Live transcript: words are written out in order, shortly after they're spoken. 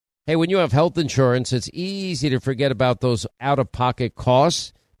Hey, when you have health insurance, it's easy to forget about those out-of-pocket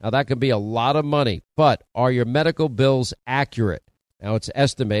costs. Now, that can be a lot of money, but are your medical bills accurate? Now, it's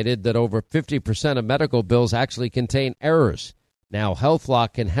estimated that over 50% of medical bills actually contain errors. Now,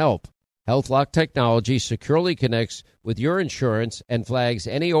 HealthLock can help. HealthLock technology securely connects with your insurance and flags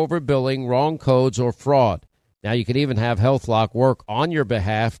any overbilling, wrong codes, or fraud. Now, you can even have HealthLock work on your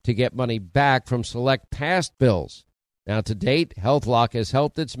behalf to get money back from select past bills. Now, to date, HealthLock has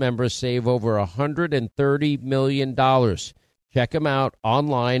helped its members save over $130 million. Check them out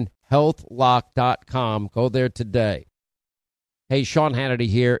online, healthlock.com. Go there today. Hey, Sean Hannity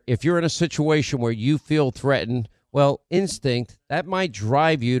here. If you're in a situation where you feel threatened, well, instinct, that might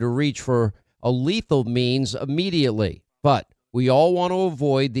drive you to reach for a lethal means immediately. But we all want to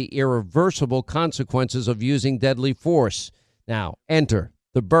avoid the irreversible consequences of using deadly force. Now, enter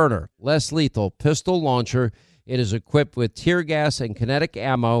the Burner, less lethal pistol launcher. It is equipped with tear gas and kinetic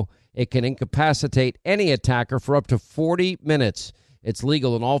ammo. It can incapacitate any attacker for up to 40 minutes. It's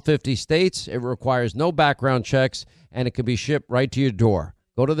legal in all 50 states. It requires no background checks, and it can be shipped right to your door.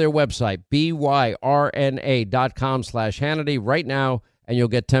 Go to their website, byrna.com/Hannity right now, and you'll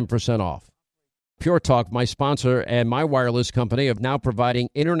get 10% off. Pure Talk, my sponsor and my wireless company, of now providing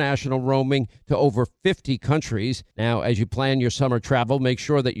international roaming to over 50 countries. Now, as you plan your summer travel, make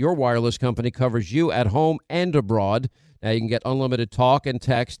sure that your wireless company covers you at home and abroad. Now, you can get unlimited talk and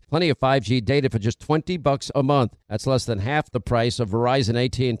text, plenty of 5G data for just $20 a month. That's less than half the price of Verizon,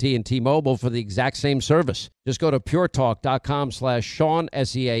 AT&T, and T-Mobile for the exact same service. Just go to puretalk.com/Sean,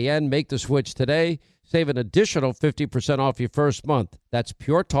 S-E-A-N. Make the switch today. Save an additional 50% off your first month. That's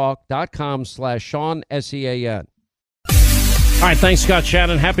puretalk.com/Sean, S-E-A-N. All right, thanks, Scott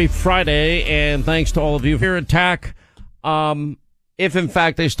Shannon. Happy Friday, and thanks to all of you for your attack. If, in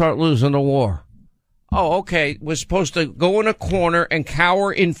fact, they start losing the war. Oh, okay, we're supposed to go in a corner and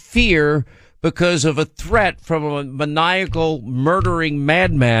cower in fear because of a threat from a maniacal, murdering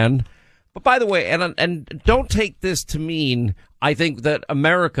madman. But by the way, and don't take this to mean I think that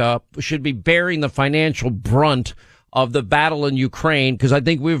America should be bearing the financial brunt of the battle in Ukraine, because I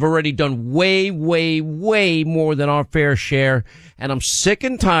think we've already done way, way, way more than our fair share. And I'm sick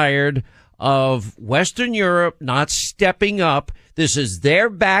and tired of Western Europe not stepping up. This is their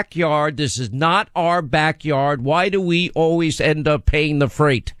backyard. This is not our backyard. Why do we always end up paying the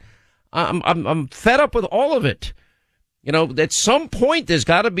freight? I'm fed up with all of it. You know, at some point, there's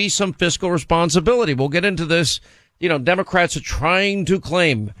got to be some fiscal responsibility. We'll get into this. You know, Democrats are trying to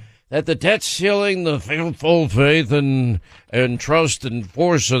claim that the debt ceiling, the full faith and trust and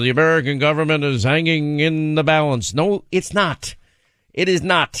force of the American government is hanging in the balance. No, it's not. It is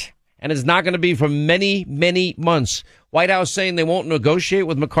not. And it's not going to be for many, many months. White House saying they won't negotiate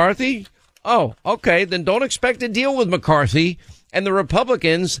with McCarthy. Oh, okay. Then don't expect to deal with McCarthy and the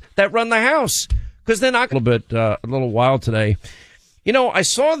Republicans that run the House, because they're not going to. A little while today. You know, I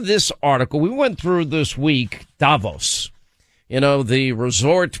saw this article. We went through this week, Davos, you know, the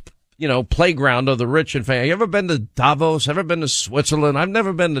resort, you know, playground of the rich and famous. You ever been to Davos? Ever been to Switzerland? I've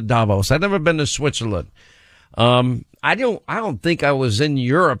never been to Davos. I've never been to Switzerland. I don't think I was in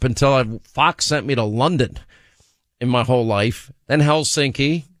Europe until Fox sent me to London in my whole life, then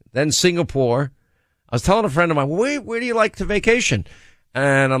Helsinki, then Singapore. I was telling a friend of mine, where do you like to vacation?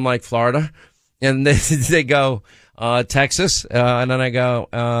 And I'm like, Florida. And they go, Texas. And then I go,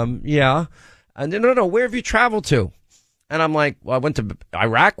 yeah. And no, where have you traveled to? And I'm like, well, I went to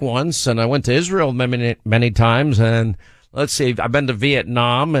Iraq once, and I went to Israel many, many times. And let's see, I've been to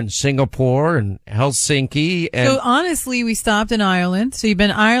Vietnam and Singapore and Helsinki. And so honestly, we stopped in Ireland. So you've been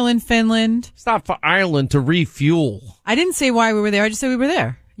Ireland, Finland. Stopped for Ireland to refuel. I didn't say why we were there. I just said we were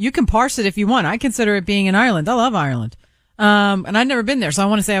there. You can parse it if you want. I consider it being in Ireland. I love Ireland. And I've never been there, so I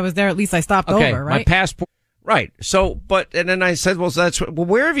want to say I was there. At least I stopped over, right? My passport. Right. So, and then I said, well,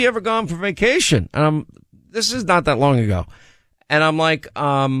 where have you ever gone for vacation? And this is not that long ago. And I'm like,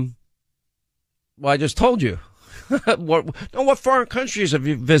 well, I just told you. What foreign countries have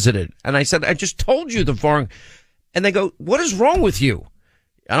you visited? And I said, I just told you the foreign. And they go, what is wrong with you?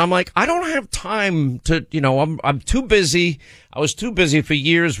 And I'm like, I don't have time to, you know, I'm too busy. I was too busy for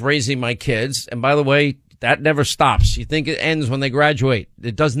years raising my kids. And by the way, that never stops. You think it ends when they graduate.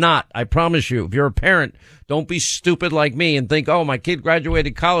 It does not. I promise you. If you're a parent, don't be stupid like me and think, oh, my kid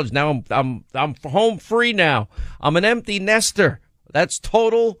graduated college. Now I'm home free now. I'm an empty nester. That's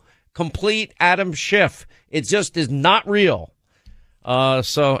total, complete Adam Schiff. It just is not real.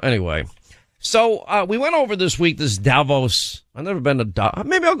 So anyway. So, we went over this week, this Davos. I've never been to Davos.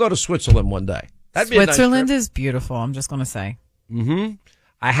 Maybe I'll go to Switzerland one day. That'd be Switzerland a nice is beautiful. I'm just going to say. Mm-hmm.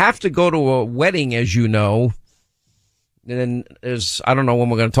 I have to go to a wedding, as you know, And then I don't know when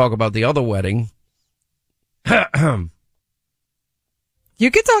we're going to talk about the other wedding. You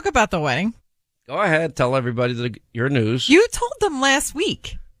could talk about the wedding. Go ahead. Tell everybody your news. You told them last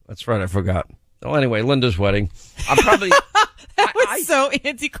week. That's right. I forgot. Well, anyway, Linda's wedding. I'm probably that was so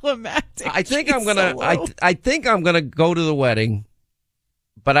anticlimactic. I think I'm gonna. I think I'm gonna go to the wedding,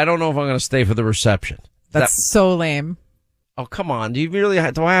 but I don't know if I'm gonna stay for the reception. That's so lame. Oh, come on. Do you really?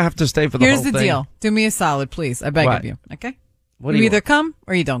 Do I have to stay for the whole thing? Here's the deal. Do me a solid, please. I beg of you. Okay. What do you you either want? come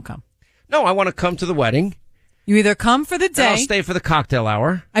or you don't come. No, I want to come to the wedding. You either come for the day. I'll stay for the cocktail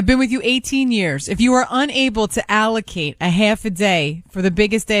hour. I've been with you 18 years. If you are unable to allocate a half a day for the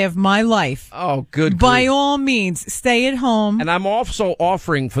biggest day of my life, oh, good. By all means, stay at home. And I'm also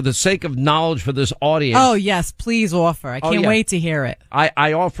offering, for the sake of knowledge for this audience. Oh, yes, please offer. I can't wait to hear it.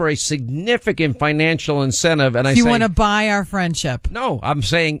 I offer a significant financial incentive, and you want to buy our friendship? No, I'm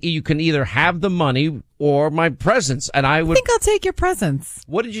saying you can either have the money or my presents, and I think I'll take your presents.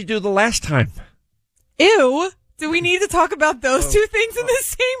 What did you do the last time? Ew. Do we need to talk about those two things in the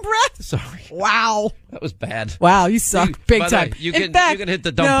same breath? Sorry. Wow. That was bad. Wow, you suck big time. You can hit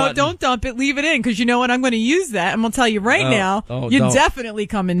the dump button. No, don't dump it. Leave it in, because you know what? I'm going to use that. I'm going to tell you right now. You're definitely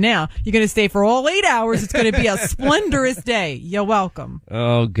coming now. You're going to stay for all 8 hours. It's going to be a splendorous day. You're welcome.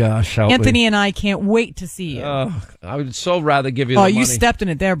 Oh, gosh. Anthony and I can't wait to see you. I would so rather give you the money. Oh, you stepped in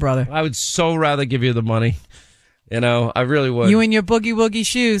it there, brother. I would so rather give you the money. You know, I really would. You and your boogie woogie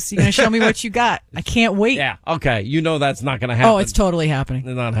shoes. You're going to show me what you got. I can't wait. Yeah. Okay. You know that's not going to happen. Oh, it's totally happening.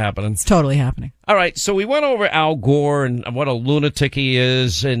 It's not happening. It's totally happening. All right. So we went over Al Gore and what a lunatic he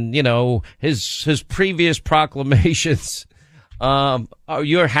is, and, you know, his previous proclamations.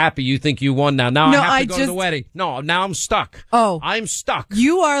 You're happy. You think you won now. Now I have to go to the wedding. No, now I'm stuck. Oh. I'm stuck.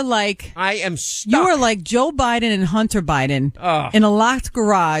 You are like... I am stuck. You are like Joe Biden and Hunter Biden in a locked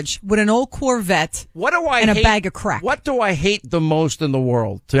garage with an old Corvette and a bag of crack. What do I hate the most in the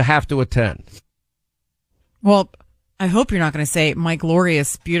world to have to attend? Well, I hope you're not going to say my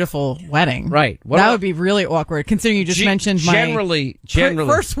glorious, beautiful wedding. Right. That would be really awkward, considering you just mentioned my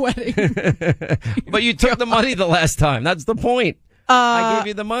first wedding. But you took the money the last time. That's the point. I gave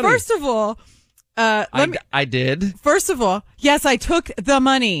you the money. First of all, I did. First of all, yes, I took the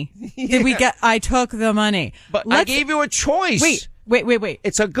money. I took the money. But I gave you a choice. Wait.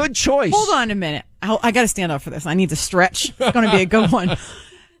 It's a good choice. Hold on a minute. I got to stand up for this. I need to stretch. It's going to be a good one.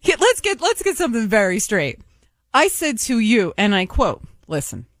 Let's get something very straight. I said to you, and I quote,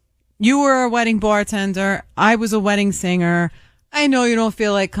 listen, you were a wedding bartender. I was a wedding singer. I know you don't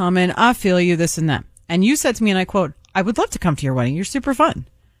feel like coming. I feel you, this and that. And you said to me, and I quote, I would love to come to your wedding. You're super fun.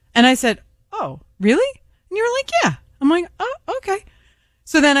 And I said, oh, really? And you were like, yeah. I'm like, oh, okay.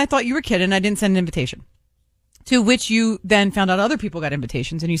 So then I thought you were kidding. I didn't send an invitation. To which you then found out other people got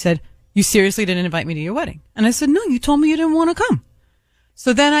invitations. And you said, you seriously didn't invite me to your wedding? And I said, no, you told me you didn't want to come.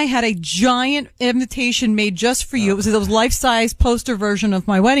 So then I had a giant invitation made just for you. It was a life-size poster version of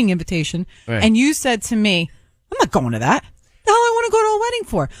my wedding invitation. Right. And you said to me, I'm not going to that. The hell I want to go to a wedding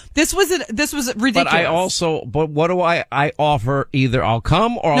for? This was ridiculous. But what do I offer? Either I'll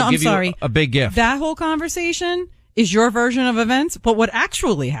come or I'll give you a big gift. That whole conversation is your version of events, but what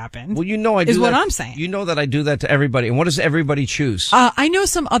actually happened is what I'm saying. You know that I do that to everybody. And what does everybody choose? I know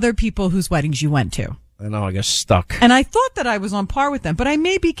some other people whose weddings you went to. I know, I got stuck. And I thought that I was on par with them, but I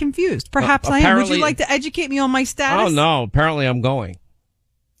may be confused. Perhaps I am. Would you like to educate me on my status? Oh, no. Apparently I'm going.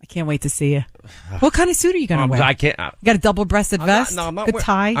 I can't wait to see you. What kind of suit are you going to wear? I can't. You got a double-breasted vest? I'm not a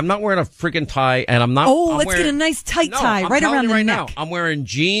tie? I'm not wearing a freaking tie, and I'm not. Oh, let's get a nice tight tie right around the neck. Now, I'm wearing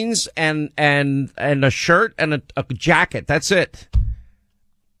jeans and a shirt and a jacket. That's it.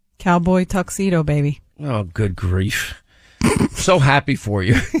 Cowboy tuxedo, baby. Oh, good grief. So happy for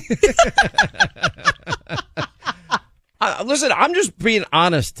you. Listen, I'm just being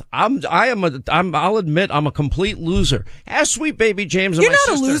honest. I'll admit I'm a complete loser. Ask sweet baby James and You're my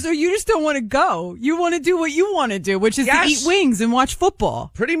not sister. a loser. You just don't want to go. You want to do what you want to do, which is to eat wings and watch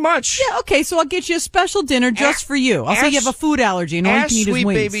football. Pretty much. Yeah, okay, so I'll get you a special dinner just for you. I'll say you have a food allergy and all you can eat is wings.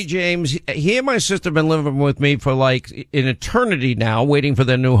 Sweet baby James, he and my sister have been living with me for like an eternity now, waiting for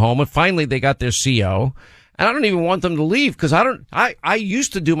their new home. And finally they got their CO. And I don't even want them to leave because I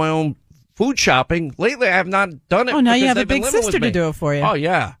used to do my own food shopping. Lately, I have not done it. Oh, now you have a big sister to do it for you. Oh,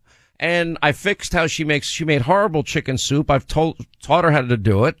 yeah. And I fixed how she made horrible chicken soup. I've taught her how to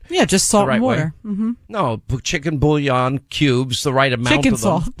do it. Yeah, just salt and water. Mm-hmm. No, chicken bouillon cubes, the right amount chicken of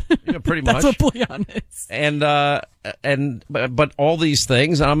them. Salt. Yeah, pretty much. That's what bouillon is. But all these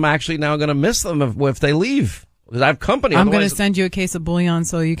things, I'm actually now going to miss them if they leave. Because I have company. I'm going to send you a case of bouillon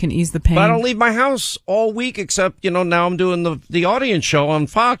so you can ease the pain. But I don't leave my house all week except, now I'm doing the audience show on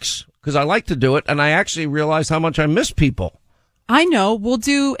Fox. because I like to do it, and I actually realize how much I miss people. I know. We'll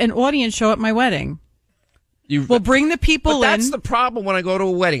do an audience show at my wedding. We'll bring the people in. That's the problem when I go to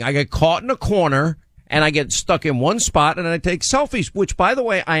a wedding. I get caught in a corner, and I get stuck in one spot, and I take selfies, which, by the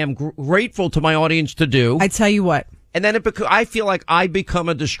way, I am grateful to my audience to do. I tell you what. And then I feel like I become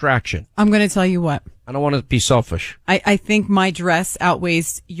a distraction. I'm going to tell you what. I don't want to be selfish. I think my dress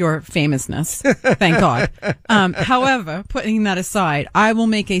outweighs your famousness. Thank God. However, putting that aside, I will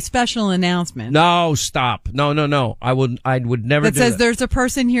make a special announcement. No, stop. No. I would never do that. That says there's a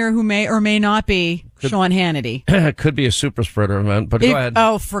person here who may or may not be Sean Hannity. It could be a super spreader event, but go ahead.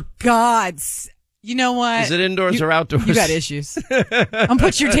 Oh, for God's... You know what? Is it indoors or outdoors? You got issues. I'll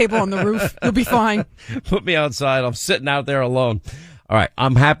put your table on the roof. You'll be fine. Put me outside. I'm sitting out there alone. All right.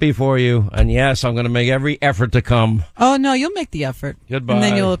 I'm happy for you. And yes, I'm going to make every effort to come. Oh, no, you'll make the effort. Goodbye. And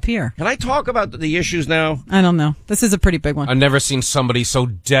then you'll appear. Can I talk about the issues now? I don't know. This is a pretty big one. I've never seen somebody so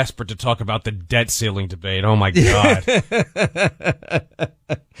desperate to talk about the debt ceiling debate. Oh, my God.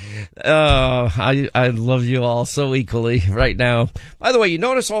 I love you all so equally right now. By the way, you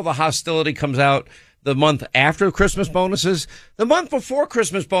notice all the hostility comes out the month after Christmas bonuses, the month before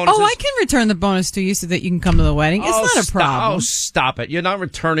Christmas bonuses. Oh, I can return the bonus to you so that you can come to the wedding. It's not a problem. Oh, stop it. You're not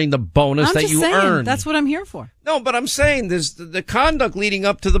returning the bonus that you earned. That's what I'm here for. No, but I'm saying the conduct leading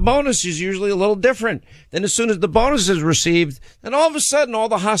up to the bonus is usually a little different. Then as soon as the bonus is received, then all of a sudden all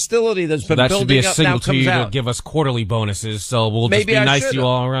the hostility that's been building up now comes out. That should be a signal to you to give us quarterly bonuses, so we'll just be nice to you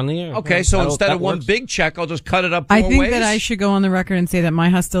all around the year. Okay, so instead of one big check, I'll just cut it up I four think ways. that I should go on the record and say that my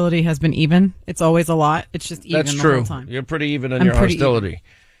hostility has been even. It's always a lot. It's just even That's the true. whole time. You're pretty even in your hostility. Even.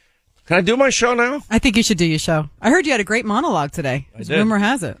 Can I do my show now? I think you should do your show. I heard you had a great monologue today. Rumor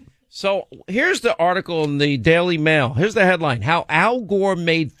has it. So here's the article in the Daily Mail. Here's the headline. How Al Gore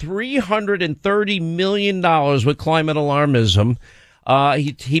made $330 million with climate alarmism.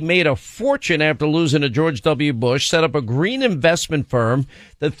 He made a fortune after losing to George W. Bush, set up a green investment firm.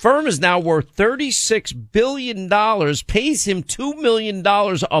 The firm is now worth $36 billion, pays him $2 million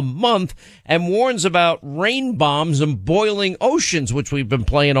a month, and warns about rain bombs and boiling oceans, which we've been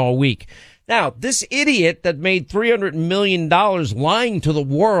playing all week. Now, this idiot that made $300 million lying to the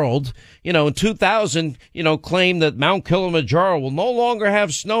world, in 2000, claimed that Mount Kilimanjaro will no longer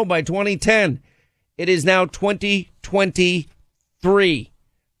have snow by 2010. It is now 2023.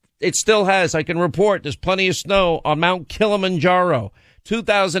 It still has, I can report, there's plenty of snow on Mount Kilimanjaro.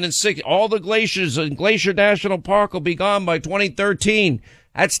 2006, all the glaciers in Glacier National Park will be gone by 2013.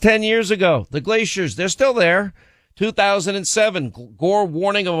 That's 10 years ago. The glaciers, they're still there. 2007, Gore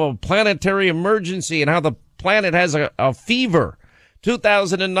warning of a planetary emergency and how the planet has a fever.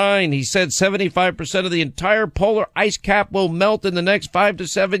 2009, he said 75% of the entire polar ice cap will melt in the next 5 to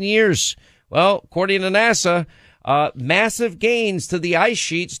 7 years. Well, according to NASA, massive gains to the ice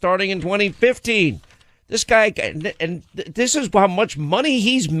sheet starting in 2015. This guy, and this is how much money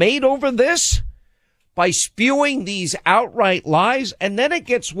he's made over this by spewing these outright lies. And then it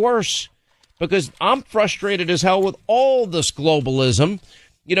gets worse. Because I'm frustrated as hell with all this globalism.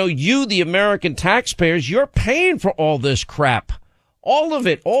 You, the American taxpayers, you're paying for all this crap. All of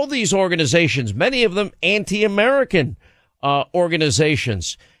it. All these organizations, many of them anti-American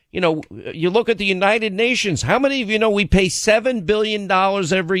organizations. You look at the United Nations. How many of you know we pay $7 billion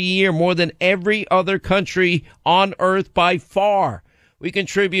every year, more than every other country on earth by far? We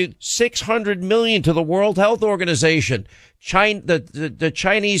contribute $600 million to the World Health Organization. The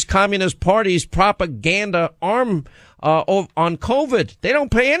Chinese Communist Party's propaganda arm on COVID. They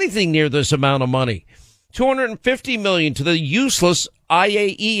don't pay anything near this amount of money. $250 million to the useless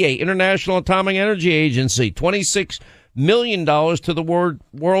IAEA, International Atomic Energy Agency. $26 million to the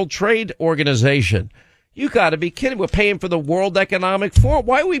World Trade Organization. You got to be kidding. We're paying for the World Economic Forum.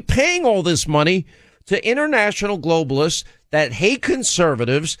 Why are we paying all this money to international globalists that hate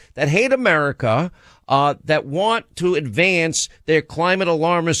conservatives, that hate America, that want to advance their climate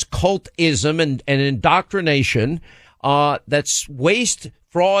alarmist cultism and indoctrination? That's waste,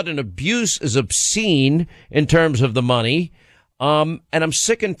 fraud, and abuse is obscene in terms of the money. And I'm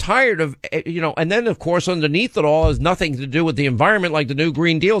sick and tired of, and then, of course, underneath it all has nothing to do with the environment like the new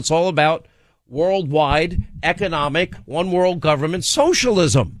Green Deal. It's all about worldwide economic, one world government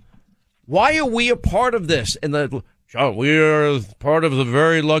socialism. Why are we a part of this? We are part of the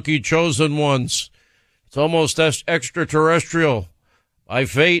very lucky chosen ones. It's almost extraterrestrial. By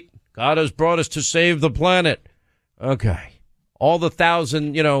fate, God has brought us to save the planet. Okay. All the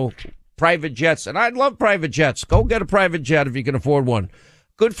 1,000, private jets. And I'd love private jets. Go get a private jet if you can afford one.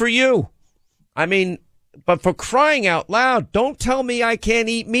 Good for you. I mean, but for crying out loud, don't tell me I can't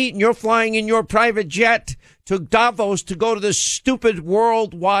eat meat and you're flying in your private jet to Davos to go to this stupid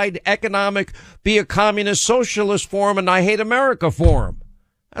worldwide economic, be a communist socialist forum and I hate America forum.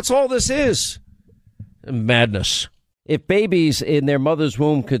 That's all this is. Madness. If babies in their mother's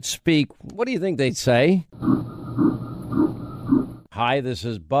womb could speak, what do you think they'd say? Hi, this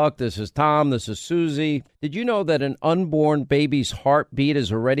is Buck, this is Tom, this is Susie. Did you know that an unborn baby's heartbeat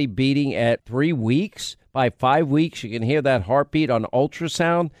is already beating at 3 weeks? By 5 weeks, you can hear that heartbeat on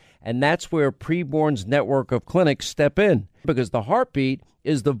ultrasound, and that's where Preborn's network of clinics step in, because the heartbeat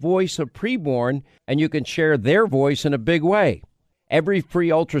is the voice of preborn, and you can share their voice in a big way. Every free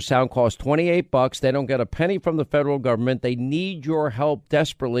ultrasound costs $28. They don't get a penny from the federal government. They need your help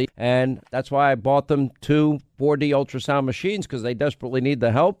desperately, and that's why I bought them 2 4D ultrasound machines, because they desperately need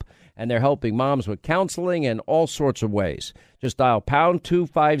the help, and they're helping moms with counseling and all sorts of ways. Just dial pound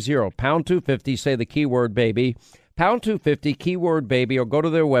 250, pound 250, say the keyword baby, pound 250, keyword baby, or go to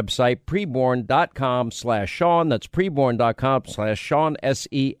their website, preborn.com/Sean. That's preborn.com/Sean,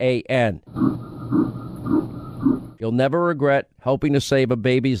 SEAN. You'll never regret helping to save a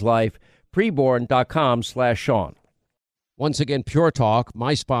baby's life. Preborn.com/Sean. Once again, Pure Talk,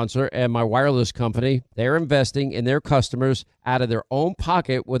 my sponsor and my wireless company, they're investing in their customers out of their own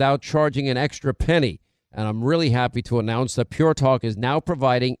pocket without charging an extra penny. And I'm really happy to announce that Pure Talk is now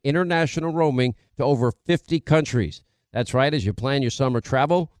providing international roaming to over 50 countries. That's right. As you plan your summer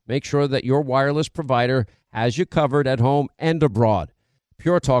travel, make sure that your wireless provider has you covered at home and abroad.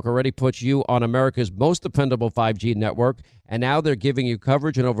 Pure Talk already puts you on America's most dependable 5G network, and now they're giving you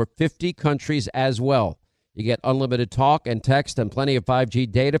coverage in over 50 countries as well. You get unlimited talk and text and plenty of 5G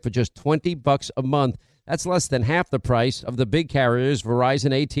data for just $20 a month. That's less than half the price of the big carriers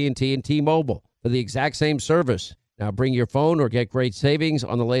Verizon, AT&T, and T-Mobile for the exact same service. Now bring your phone or get great savings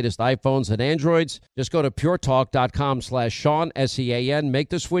on the latest iPhones and Androids. Just go to puretalk.com/Sean, SEAN. Make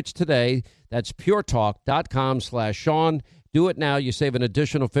the switch today. That's puretalk.com/Sean. Do it now. You save an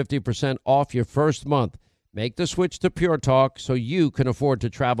additional 50% off your first month. Make the switch to Pure Talk so you can afford to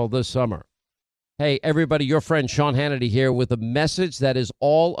travel this summer. Hey, everybody, your friend Sean Hannity here with a message that is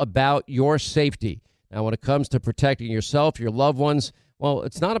all about your safety. Now, when it comes to protecting yourself, your loved ones, well,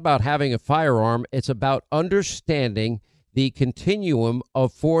 it's not about having a firearm. It's about understanding the continuum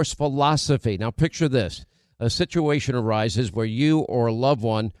of force philosophy. Now, picture this. A situation arises where you or a loved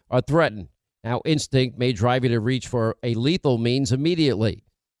one are threatened. Now, instinct may drive you to reach for a lethal means immediately.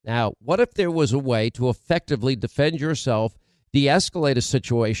 Now, what if there was a way to effectively defend yourself, de-escalate a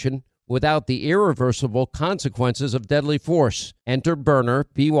situation without the irreversible consequences of deadly force? Enter Byrna,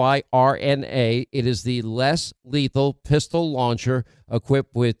 B-Y-R-N-A. It is the less lethal pistol launcher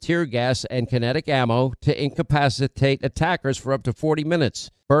equipped with tear gas and kinetic ammo to incapacitate attackers for up to 40 minutes.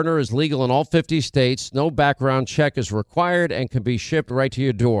 Byrna is legal in all 50 states. No background check is required and can be shipped right to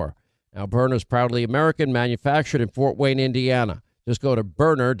your door. Now, Byrna is proudly American, manufactured in Fort Wayne, Indiana. Just go to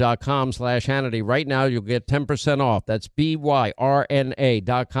Byrna.com/Hannity. Right now, you'll get 10% off. That's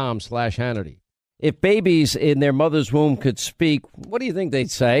BYRNA.com/Hannity. If babies in their mother's womb could speak, what do you think they'd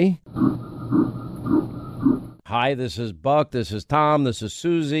say? Hi, this is Buck, this is Tom, this is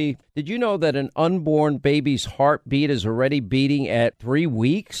Susie. Did you know that an unborn baby's heartbeat is already beating at 3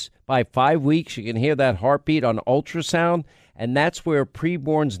 weeks? By 5 weeks, you can hear that heartbeat on ultrasound, and that's where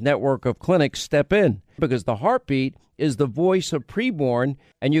Preborn's network of clinics step in, because the heartbeat is the voice of preborn,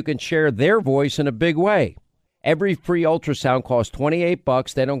 and you can share their voice in a big way. Every free ultrasound costs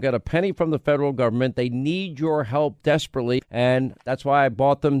 $28. They don't get a penny from the federal government. They need your help desperately, and that's why I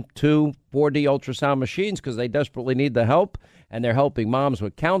bought them 2 4D ultrasound machines, because they desperately need the help, and they're helping moms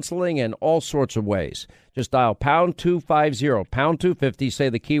with counseling and all sorts of ways. Just dial pound 250, pound 250, say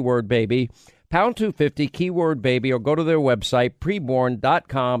the keyword baby, pound 250, keyword baby, or go to their website,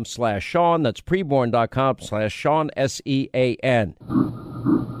 preborn.com/Sean. That's preborn.com/Sean, SEAN.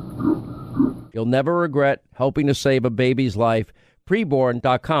 You'll never regret helping to save a baby's life.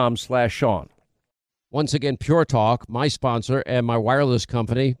 Preborn.com/Sean. Once again, Pure Talk, my sponsor and my wireless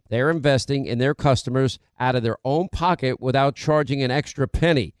company, they're investing in their customers out of their own pocket without charging an extra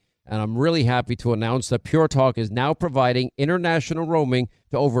penny. And I'm really happy to announce that Pure Talk is now providing international roaming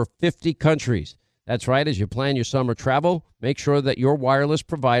to over 50 countries. That's right. As you plan your summer travel, make sure that your wireless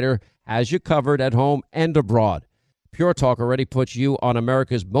provider has you covered at home and abroad. Pure Talk already puts you on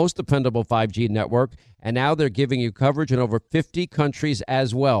America's most dependable 5G network, and now they're giving you coverage in over 50 countries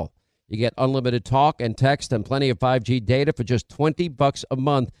as well. You get unlimited talk and text and plenty of 5G data for just $20 a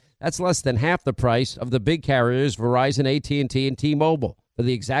month. That's less than half the price of the big carriers Verizon, AT&T, and T-Mobile for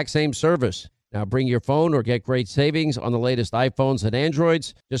the exact same service. Now bring your phone or get great savings on the latest iPhones and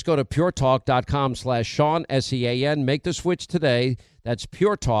Androids. Just go to puretalk.com/Sean, SEAN. Make the switch today. That's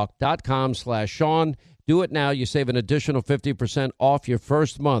puretalk.com/Sean. Do it now. You save an additional 50% off your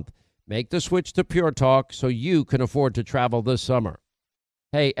first month. Make the switch to Pure Talk so you can afford to travel this summer.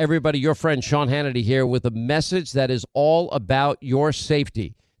 Hey, everybody, your friend Sean Hannity here with a message that is all about your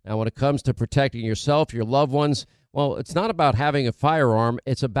safety. Now, when it comes to protecting yourself, your loved ones, well, it's not about having a firearm.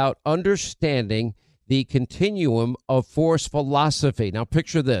 It's about understanding the continuum of force philosophy. Now,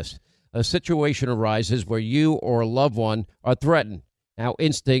 picture this. A situation arises where you or a loved one are threatened. Now,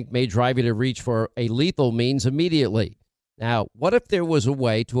 instinct may drive you to reach for a lethal means immediately. Now, what if there was a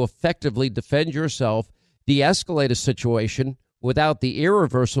way to effectively defend yourself, de-escalate a situation without the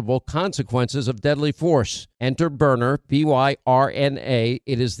irreversible consequences of deadly force? Enter Byrna, B-Y-R-N-A.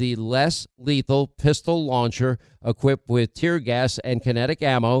 It is the less lethal pistol launcher equipped with tear gas and kinetic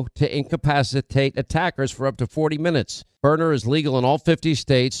ammo to incapacitate attackers for up to 40 minutes. Byrna is legal in all 50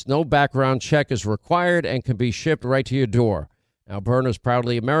 states. No background check is required and can be shipped right to your door. Now, Byrna is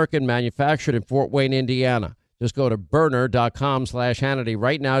proudly American, manufactured in Fort Wayne, Indiana. Just go to Byrna.com/Hannity.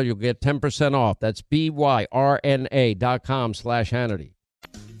 Right now, you'll get 10% off. That's BYRNA.com/Hannity.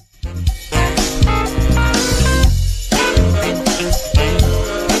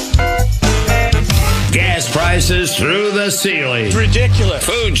 Gas prices through the ceiling. It's ridiculous.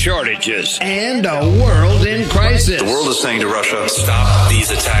 Food shortages. And a world in crisis. The world is saying to Russia, stop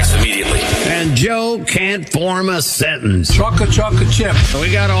these attacks immediately. And Joe can't form a sentence. Chocolate chip. We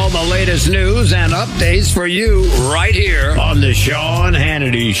got all the latest news and updates for you right here on the Sean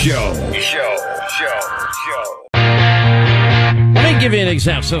Hannity Show. Let me give you an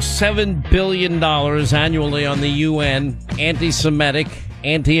example. So $7 billion annually on the UN, anti-Semitic,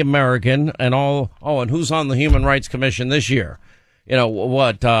 anti-American, and all. Oh, and who's on the Human Rights Commission this year? You know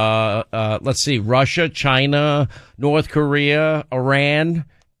what? Let's see: Russia, China, North Korea, Iran.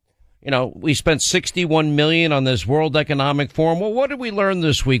 You know, we spent $61 million on this World Economic Forum. Well, what did we learn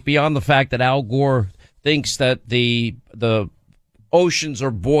this week beyond the fact that Al Gore thinks that the oceans are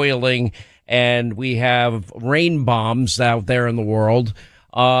boiling and we have rain bombs out there in the world?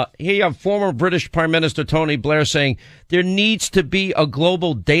 Here you have former British Prime Minister Tony Blair saying there needs to be a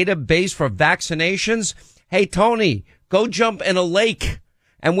global database for vaccinations. Hey, Tony, go jump in a lake.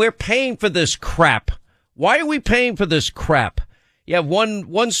 And we're paying for this crap. Why are we paying for this crap? You have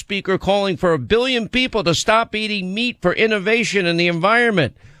one speaker calling for 1 billion people to stop eating meat for innovation in the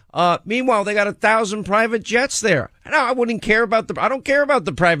environment. Meanwhile, they got 1,000 private jets there. No, I don't care about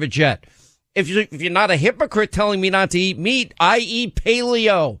the private jet. If you're not a hypocrite telling me not to eat meat, I eat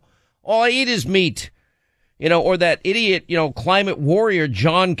paleo. All I eat is meat. You know, or that idiot, climate warrior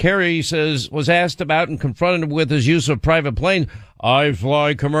John Kerry was asked about and confronted with his use of private plane. I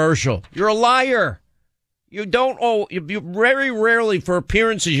fly commercial. You're a liar. You very rarely for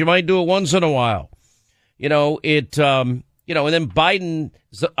appearances, you might do it once in a while. And then Biden,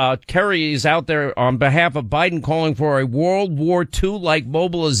 Kerry is out there on behalf of Biden calling for a World War II-like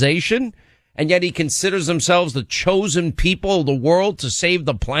mobilization. And yet he considers themselves the chosen people of the world to save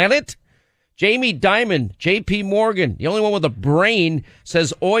the planet. Jamie Dimon, J.P. Morgan, the only one with a brain,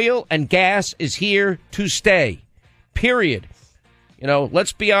 says oil and gas is here to stay. Period.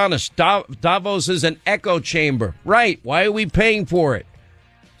 Let's be honest. Davos is an echo chamber. Right. Why are we paying for it?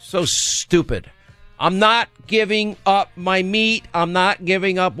 So stupid. I'm not giving up my meat. I'm not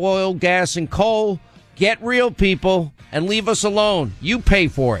giving up oil, gas, and coal. Get real, people, and leave us alone. You pay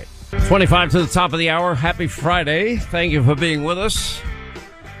for it. 25 to the top of the hour. Happy Friday. Thank you for being with us.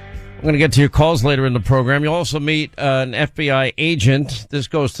 I'm going to get to your calls later in the program. You'll also meet an FBI agent. This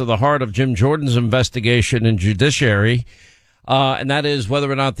goes to the heart of Jim Jordan's investigation in judiciary, and that is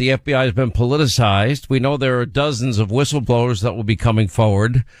whether or not the FBI has been politicized. We know there are dozens of whistleblowers that will be coming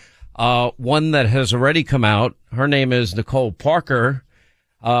forward. One that has already come out, her name is Nicole Parker,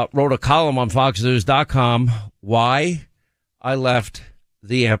 wrote a column on FoxNews.com, Why I Left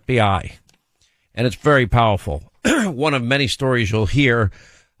the FBI. And it's very powerful. One of many stories you'll hear.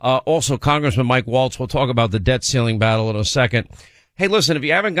 Also, Congressman Mike Waltz will talk about the debt ceiling battle in a second. Hey, listen, if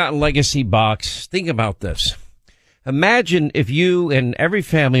you haven't gotten Legacy Box, think about this. Imagine if you and every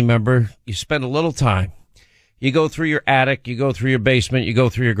family member, you spend a little time. You go through your attic, you go through your basement, you go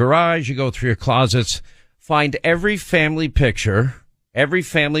through your garage, you go through your closets, find every family picture, every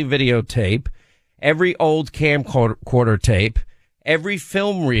family videotape, every old camcorder tape, every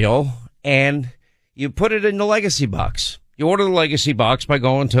film reel, and you put it in the Legacy Box. You order the Legacy Box by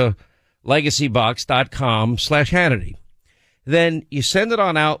going to legacybox.com/Hannity. Then you send it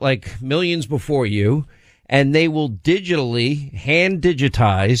on out like millions before you, and they will digitally hand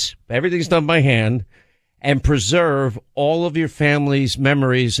digitize, everything's done by hand, and preserve all of your family's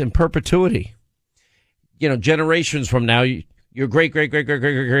memories in perpetuity. Generations from now, your great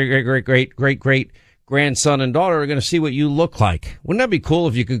grandson and daughter are going to see what you look like. Wouldn't that be cool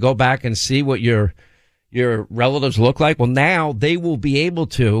if you could go back and see what your relatives look like? Well, now they will be able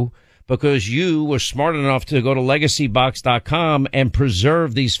to, because you were smart enough to go to legacybox.com and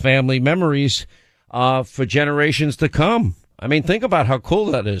preserve these family memories for generations to come. I mean, think about how cool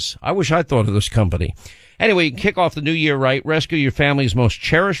that is. I wish I thought of this company. Anyway, you can kick off the new year right. Rescue your family's most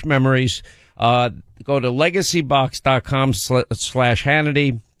cherished memories. Go to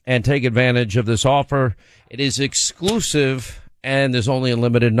legacybox.com/Hannity and take advantage of this offer. It is exclusive, and there's only a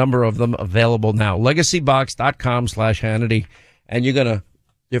limited number of them available now. Legacybox.com/Hannity, and your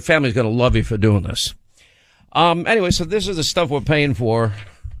family's gonna love you for doing this. Anyway, so this is the stuff we're paying for.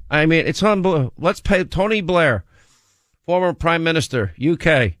 I mean, it's unbelievable. Let's pay Tony Blair, former Prime Minister,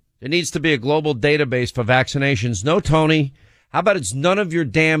 UK. There needs to be a global database for vaccinations. No, Tony. How about it's none of your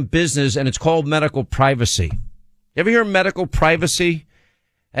damn business, and it's called medical privacy? You ever hear of medical privacy?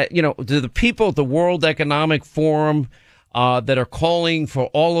 The people at the World Economic Forum that are calling for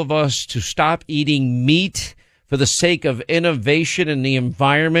all of us to stop eating meat for the sake of innovation in the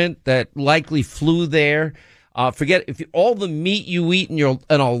environment that likely flew there. Forget if all the meat you eat in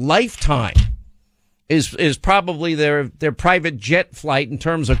a lifetime is probably their private jet flight in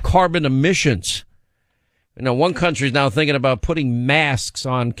terms of carbon emissions. One country's now thinking about putting masks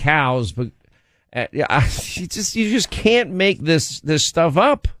on cows, but you just can't make this stuff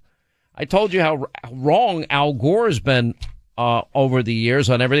up. I told you how wrong Al Gore's been over the years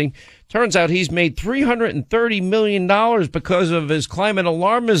on everything. Turns out he's made $330 million because of his climate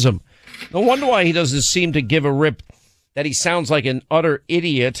alarmism. No wonder why he doesn't seem to give a rip that he sounds like an utter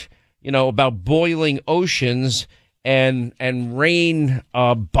idiot, about boiling oceans and rain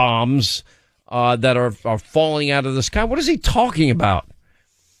bombs that are falling out of the sky. What is he talking about?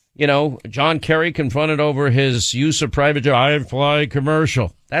 John Kerry confronted over his use of private jet. I fly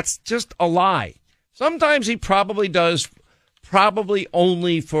commercial. That's just a lie. Sometimes he probably does, probably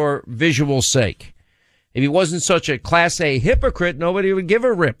only for visual sake. If he wasn't such a Class A hypocrite, nobody would give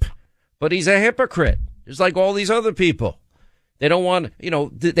a rip. But he's a hypocrite, just like all these other people. They don't want,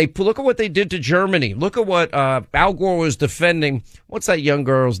 they look at what they did to Germany. Look at what Al Gore was defending. What's that young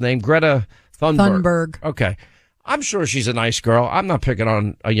girl's name? Greta Thunberg. Okay. I'm sure she's a nice girl. I'm not picking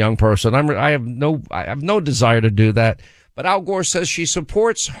on a young person. I have no desire to do that. But Al Gore says she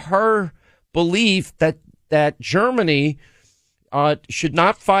supports her belief that Germany should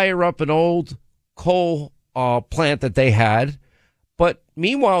not fire up an old coal plant that they had. But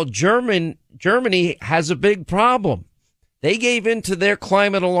meanwhile, Germany has a big problem. They gave in to their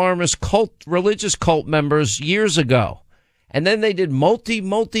climate alarmist religious cult members years ago. And then they did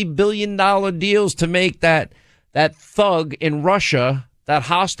multi-billion-dollar deals to make that thug in Russia, that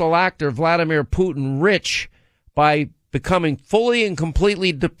hostile actor Vladimir Putin, rich by becoming fully and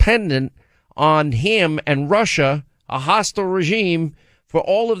completely dependent on him and Russia, a hostile regime, for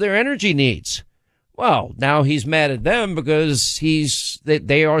all of their energy needs. Well, now he's mad at them because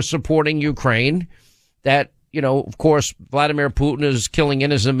they are supporting Ukraine. That, of course, Vladimir Putin is killing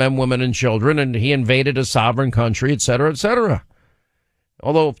innocent men, women, and children, and he invaded a sovereign country, et cetera, et cetera.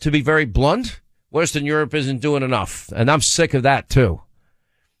 Although, to be very blunt, Western Europe isn't doing enough, and I'm sick of that, too.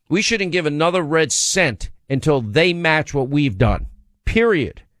 We shouldn't give another red cent until they match what we've done.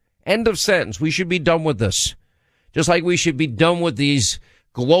 Period. End of sentence. We should be done with this. Just like we should be done with these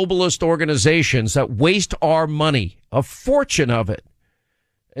globalist organizations that waste our money, a fortune of it.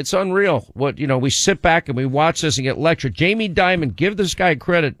 It's unreal. We sit back and we watch this and get lectured. Jamie Dimon, give this guy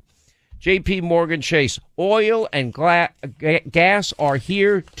credit. JP Morgan Chase, oil and gas are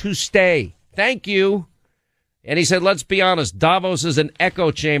here to stay. Thank you. And he said, let's be honest, Davos is an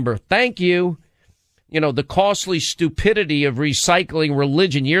echo chamber. Thank you. The costly stupidity of recycling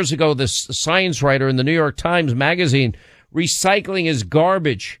religion. Years ago, this science writer in the New York Times Magazine, recycling is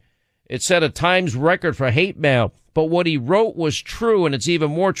garbage. It set a Times record for hate mail. But what he wrote was true, and it's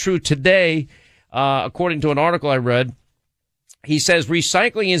even more true today, according to an article I read. He says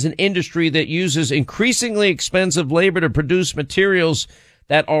recycling is an industry that uses increasingly expensive labor to produce materials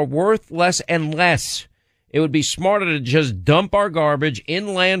that are worth less and less. It would be smarter to just dump our garbage in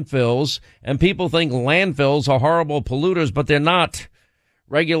landfills, and people think landfills are horrible polluters, but they're not.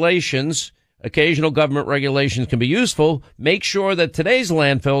 Regulations, occasional government regulations can be useful. Make sure that today's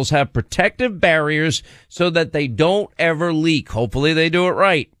landfills have protective barriers so that they don't ever leak. Hopefully they do it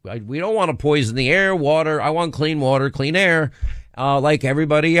right. We don't want to poison the air, water. I want clean water, clean air, like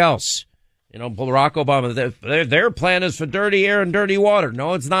everybody else. Barack Obama, their plan is for dirty air and dirty water.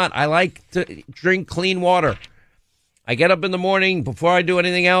 No, it's not. I like to drink clean water. I get up in the morning before I do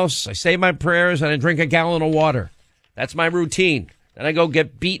anything else. I say my prayers and I drink a gallon of water. That's my routine. Then I go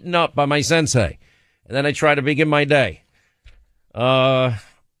get beaten up by my sensei. and then I try to begin my day.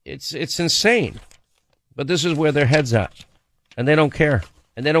 It's insane. But this is where their head's at. And they don't care.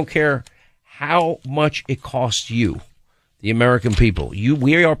 And they don't care how much it costs you, the American people.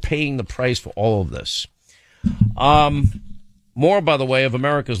 We are paying the price for all of this. More, by the way, of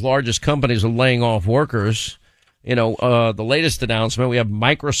America's largest companies are laying off workers. You know, the latest announcement, we have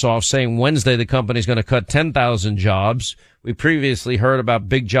Microsoft saying Wednesday the company's going to cut 10,000 jobs. We previously heard about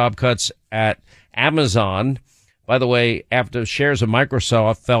big job cuts at Amazon. By the way, after shares of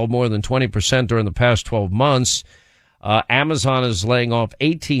Microsoft fell more than 20% during the past 12 months, Amazon is laying off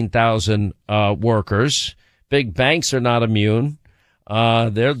 18,000 workers. Big banks are not immune.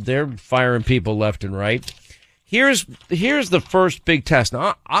 They're firing people left and right. Here's the first big test.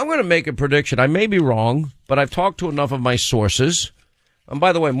 Now, I'm going to make a prediction. I may be wrong, but I've talked to enough of my sources. And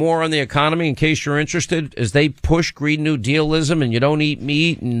by the way, more on the economy in case you're interested, as they push Green New Dealism and you don't eat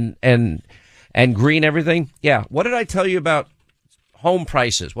meat and green everything. Yeah. What did I tell you about home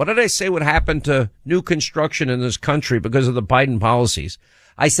prices? What did I say would happen to new construction in this country because of the Biden policies?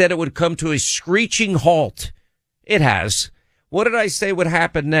 I said it would come to a screeching halt. It has. What did I say would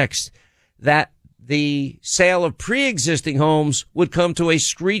happen next? That the sale of pre-existing homes would come to a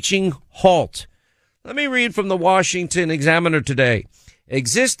screeching halt. Let me read from the Washington Examiner today.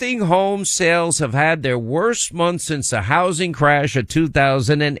 Existing home sales have had their worst month since the housing crash of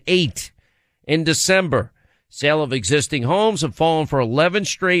 2008. In December, sale of existing homes have fallen for 11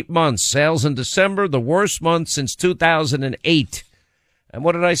 straight months. Sales in December, the worst month since 2008. And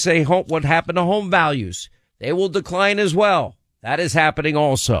what did I say? What happened to home values? They will decline as well. That is happening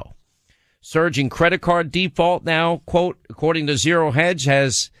also. Surging credit card default now, quote, according to Zero Hedge,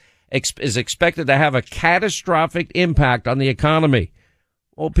 is expected to have a catastrophic impact on the economy.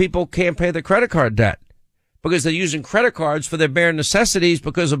 Well, people can't pay their credit card debt because they're using credit cards for their bare necessities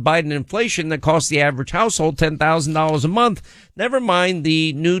because of Biden inflation that costs the average household $10,000 a month. Never mind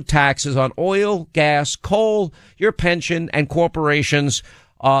the new taxes on oil, gas, coal, your pension, and corporations.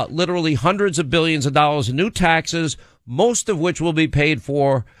 Literally hundreds of billions of dollars in new taxes, most of which will be paid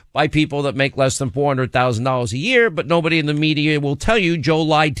for by people that make less than $400,000 a year, but nobody in the media will tell you Joe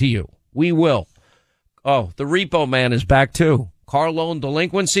lied to you. We will. Oh, the repo man is back too. Car loan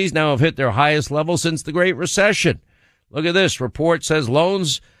delinquencies now have hit their highest level since the Great Recession. Look at this. Report says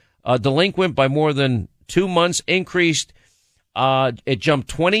loans delinquent by more than 2 months increased. It jumped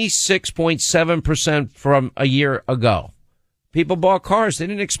 26.7% from a year ago. People bought cars. They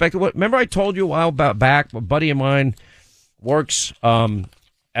didn't expect it. Remember I told you a while back, a buddy of mine works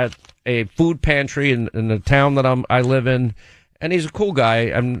at a food pantry in the town that I live in, and he's a cool guy.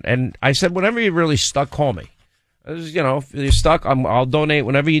 And I said, whenever you're really stuck, call me. If you're stuck, I'll donate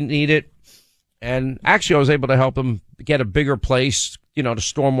whenever you need it. And actually, I was able to help him get a bigger place, to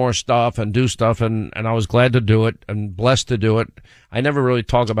store more stuff and do stuff. And I was glad to do it and blessed to do it. I never really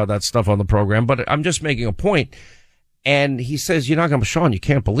talk about that stuff on the program, but I'm just making a point. And he says, Sean, you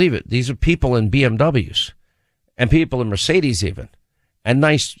can't believe it. These are people in BMWs and people in Mercedes even, and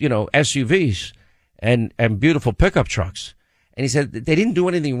nice, SUVs and beautiful pickup trucks. And he said they didn't do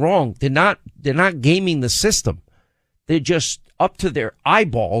anything wrong. They're not gaming the system. They're just up to their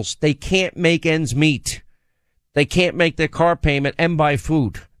eyeballs. They can't make ends meet. They can't make their car payment and buy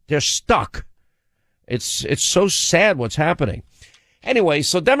food. They're stuck. It's so sad what's happening. Anyway,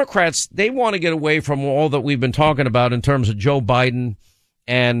 so Democrats, they want to get away from all that we've been talking about in terms of Joe Biden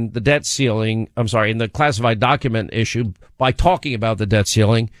and the debt ceiling. And the classified document issue by talking about the debt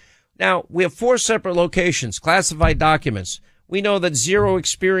ceiling. Now, we have 4 separate locations, classified documents. We know that Zero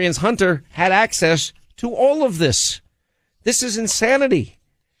Experience Hunter had access to all of this. This is insanity.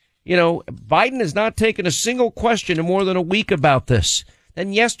 Biden has not taken a single question in more than a week about this.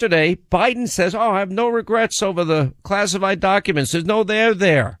 Then yesterday, Biden says, I have no regrets over the classified documents. There's no there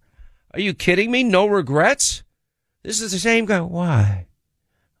there. Are you kidding me? No regrets? This is the same guy.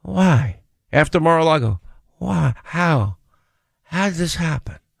 Why? After Mar-a-Lago. Why? How? How did this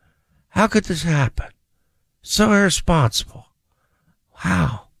happen? How could this happen? So irresponsible.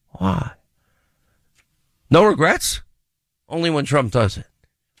 How? Why? No regrets? Only when Trump does it.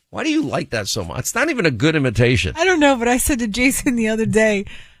 Why do you like that so much? It's not even a good imitation. I don't know, but I said to Jason the other day,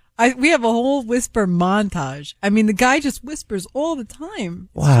 we have a whole whisper montage. I mean, the guy just whispers all the time.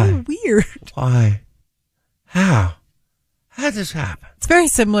 It's Why? so weird. Why? How? How did this happen? It's very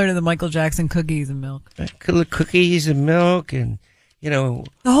similar to the Michael Jackson cookies and milk. Cookies and milk and, The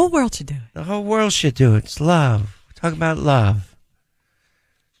whole world should do it. The whole world should do it. It's love. We're talking about love.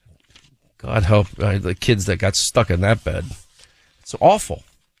 God help the kids that got stuck in that bed. It's awful.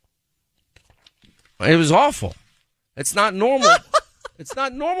 It was awful. It's not normal. It's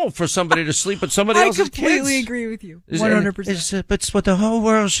not normal for somebody to sleep with somebody I else's kids. completely agree with you. 100%. But it's what the whole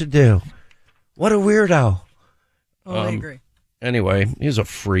world should do. What a weirdo. I agree. Anyway, he's a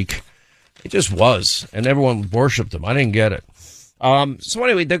freak. He just was, and everyone worshipped him. I didn't get it. So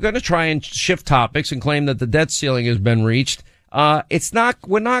anyway, they're going to try and shift topics and claim that the debt ceiling has been reached. We're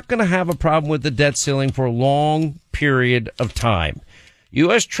not going to have a problem with the debt ceiling for a long period of time.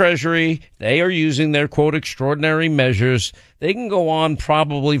 U.S. Treasury, they are using their, quote, extraordinary measures. They can go on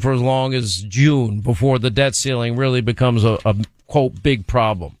probably for as long as June before the debt ceiling really becomes a quote, big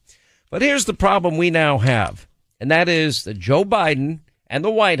problem. But here's the problem we now have, and that is that Joe Biden and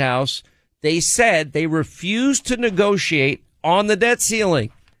the White House, they said they refused to negotiate on the debt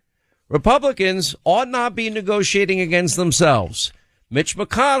ceiling. Republicans ought not be negotiating against themselves. Mitch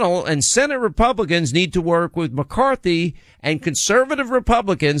McConnell and Senate Republicans need to work with McCarthy and conservative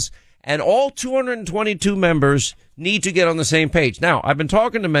Republicans, and all 222 members need to get on the same page. Now, I've been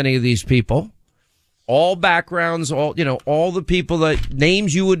talking to many of these people, all backgrounds, all the people that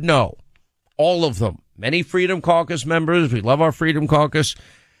names you would know, all of them, many Freedom Caucus members. We love our Freedom Caucus,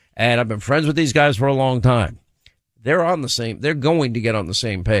 and I've been friends with these guys for a long time. They're going to get on the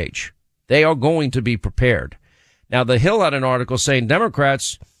same page. They are going to be prepared. Now, The Hill had an article saying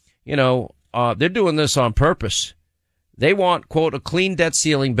Democrats, they're doing this on purpose. They want, quote, a clean debt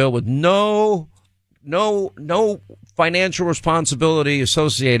ceiling bill with no financial responsibility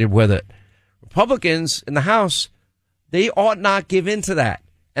associated with it. Republicans in the House, they ought not give in to that.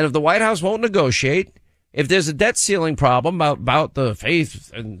 And if the White House won't negotiate, if there's a debt ceiling problem about the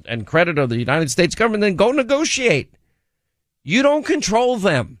faith and credit of the United States government, then go negotiate. You don't control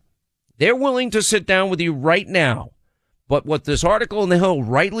them. They're willing to sit down with you right now. But what this article in The Hill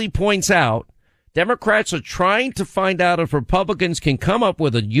rightly points out, Democrats are trying to find out if Republicans can come up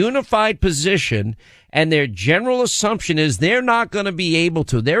with a unified position, and their general assumption is they're not going to be able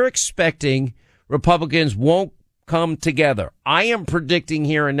to. They're expecting Republicans won't come together. I am predicting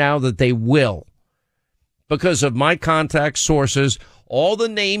here and now that they will, because of my contact sources, all the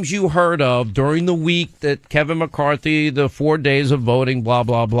names you heard of during the week that Kevin McCarthy, the 4 days of voting, blah,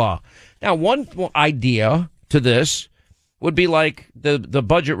 blah, blah. Now, one idea to this would be like the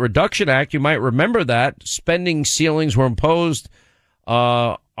Budget Reduction Act. You might remember that spending ceilings were imposed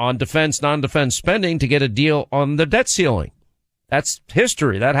on defense, non-defense spending to get a deal on the debt ceiling. That's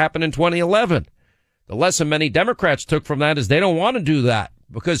history. That happened in 2011. The lesson many Democrats took from that is they don't want to do that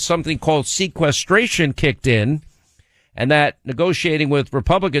because something called sequestration kicked in, and that negotiating with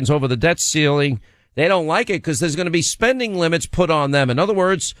Republicans over the debt ceiling, they don't like it because there's going to be spending limits put on them. In other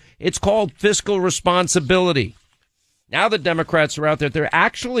words, it's called fiscal responsibility. Now the Democrats are out there. They're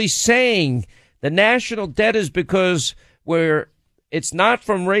actually saying the national debt is because it's not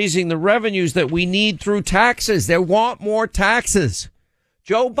from raising the revenues that we need through taxes. They want more taxes.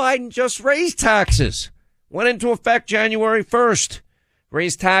 Joe Biden just raised taxes. Went into effect January 1st.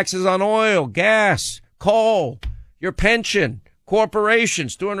 Raised taxes on oil, gas, coal, your pension,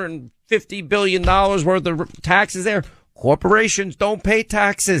 corporations, $250 billion worth of taxes there. Corporations don't pay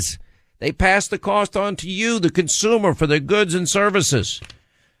taxes. They pass the cost on to you, the consumer, for their goods and services.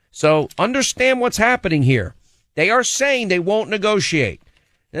 So understand what's happening here. They are saying they won't negotiate.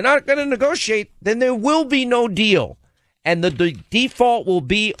 They're not going to negotiate, then there will be no deal. And the default will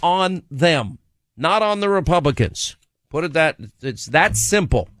be on them, not on the Republicans. It's that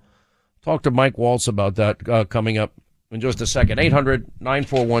simple. Talk to Mike Waltz about that coming up in just a second.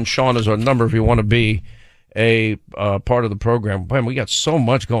 800-941-SEAN is our number if you want to be a part of the program. Man, we got so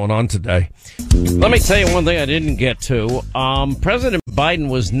much going on today. Let me tell you one thing I didn't get to. President Biden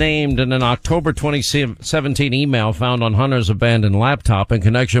was named in an October 2017 email found on Hunter's abandoned laptop in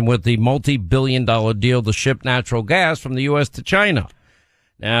connection with the multi-billion-dollar deal to ship natural gas from the U.S. to China.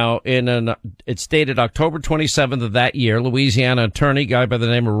 Now, it's dated October 27th of that year. Louisiana attorney, guy by the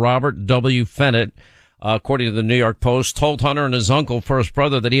name of Robert W. Fennett, according to the New York Post, told Hunter and his uncle, first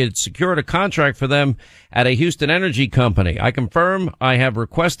brother, that he had secured a contract for them at a Houston energy company. I confirm I have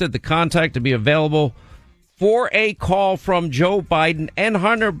requested the contact to be available for a call from Joe Biden and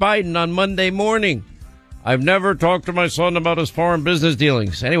Hunter Biden on Monday morning. I've never talked to my son about his foreign business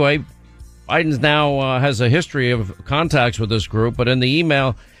dealings. Anyway, Biden's now has a history of contacts with this group, but in the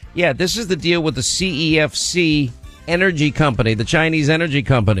email, this is the deal with the CEFC energy company, the Chinese energy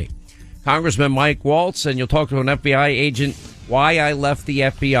company. Congressman Mike Waltz, and you'll talk to an FBI agent, why I left the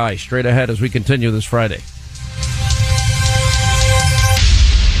FBI, straight ahead as we continue this Friday.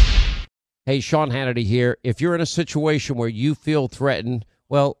 Hey, Sean Hannity here. If you're in a situation where you feel threatened,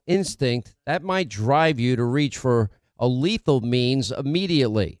 well, instinct, that might drive you to reach for a lethal means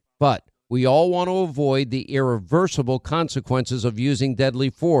immediately. But We all want to avoid the irreversible consequences of using deadly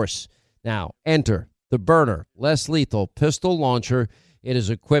force. Now, enter the Burner, less lethal pistol launcher. It is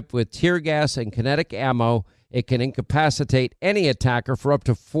equipped with tear gas and kinetic ammo. It can incapacitate any attacker for up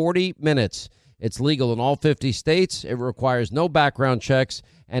to 40 minutes. It's legal in all 50 states. It requires no background checks,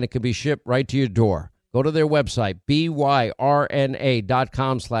 and it can be shipped right to your door. Go to their website,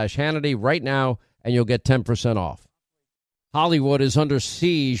 byrna.com/Hannity right now, and you'll get 10% off. Hollywood is under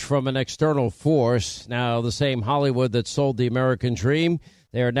siege from an external force. Now, the same Hollywood that sold the American dream,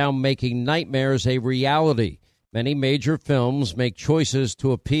 they are now making nightmares a reality. Many major films make choices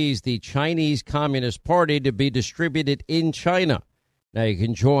to appease the Chinese Communist Party to be distributed in China. Now you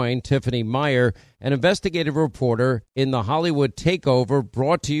can join Tiffany Meyer, an investigative reporter, in the Hollywood Takeover,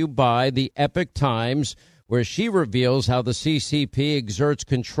 brought to you by the Epoch Times, where she reveals how the CCP exerts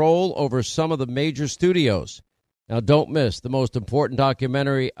control over some of the major studios. Now, don't miss the most important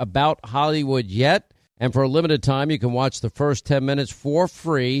documentary about Hollywood yet. And for a limited time, you can watch the first 10 minutes for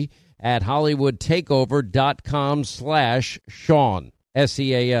free at HollywoodTakeover.com/Sean,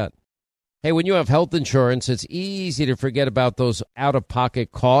 SEAN. Hey, when you have health insurance, it's easy to forget about those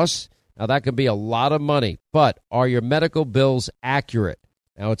out-of-pocket costs. Now, that can be a lot of money, but are your medical bills accurate?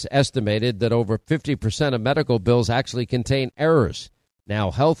 Now, it's estimated that over 50% of medical bills actually contain errors.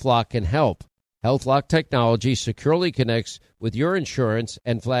 Now, HealthLock can help. HealthLock technology securely connects with your insurance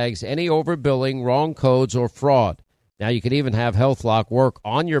and flags any overbilling, wrong codes, or fraud. Now, you can even have HealthLock work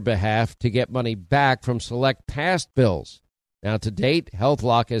on your behalf to get money back from select past bills. Now, to date,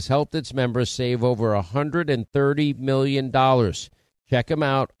 HealthLock has helped its members save over $130 million. Check them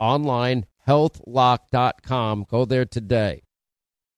out online, healthlock.com. Go there today.